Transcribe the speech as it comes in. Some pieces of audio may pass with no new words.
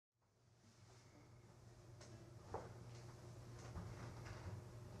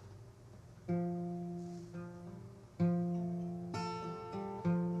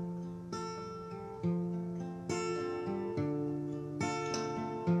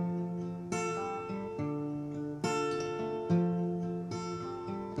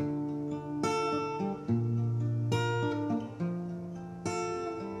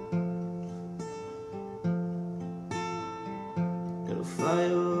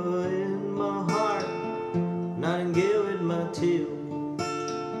lover in my heart, nightingale in my tail.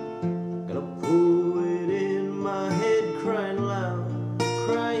 Got a poet in my head, crying loud,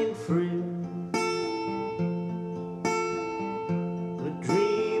 crying frail. Got a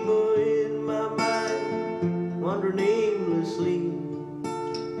dreamer in my mind, wandering aimlessly,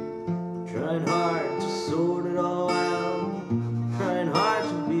 trying hard to sort it all out, trying hard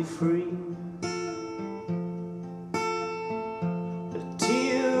to be free.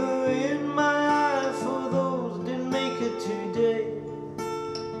 Today,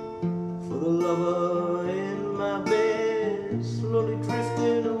 for the lover in my bed, slowly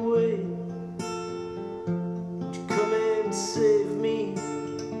drifting away. Won't you come and save me?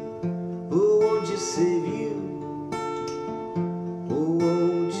 Oh, won't you save you? Oh,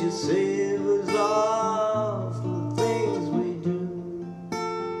 won't you save us all from the things we do?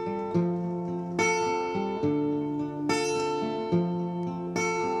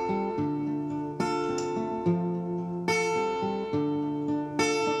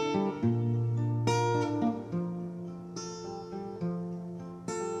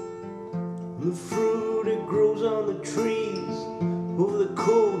 The fruit, it grows on the trees over the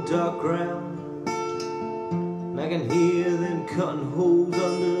cold dark ground, and I can hear them cutting holes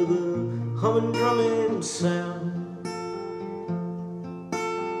under the hummin, drummin sound.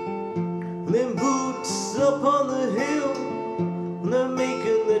 And them boots up on the hill, and they're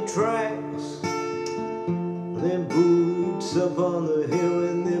making their tracks. And them boots up on the hill,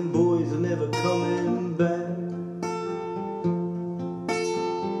 and them boys are never coming back.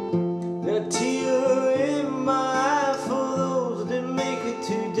 Got a tear in my eye for those that didn't make it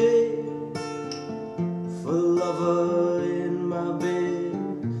today, for the lover in my bed,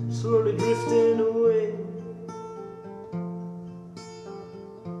 slowly drifting away.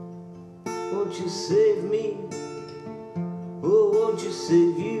 Won't you save me? Oh, won't you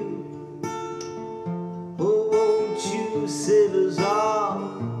save you? Oh, won't you save us all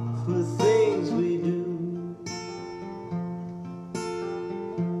from the things we do?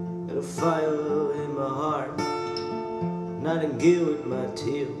 Got a fire in my heart, nightingale at my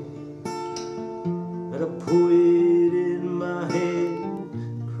tail. Got a poet in my head,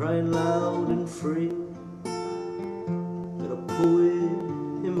 crying loud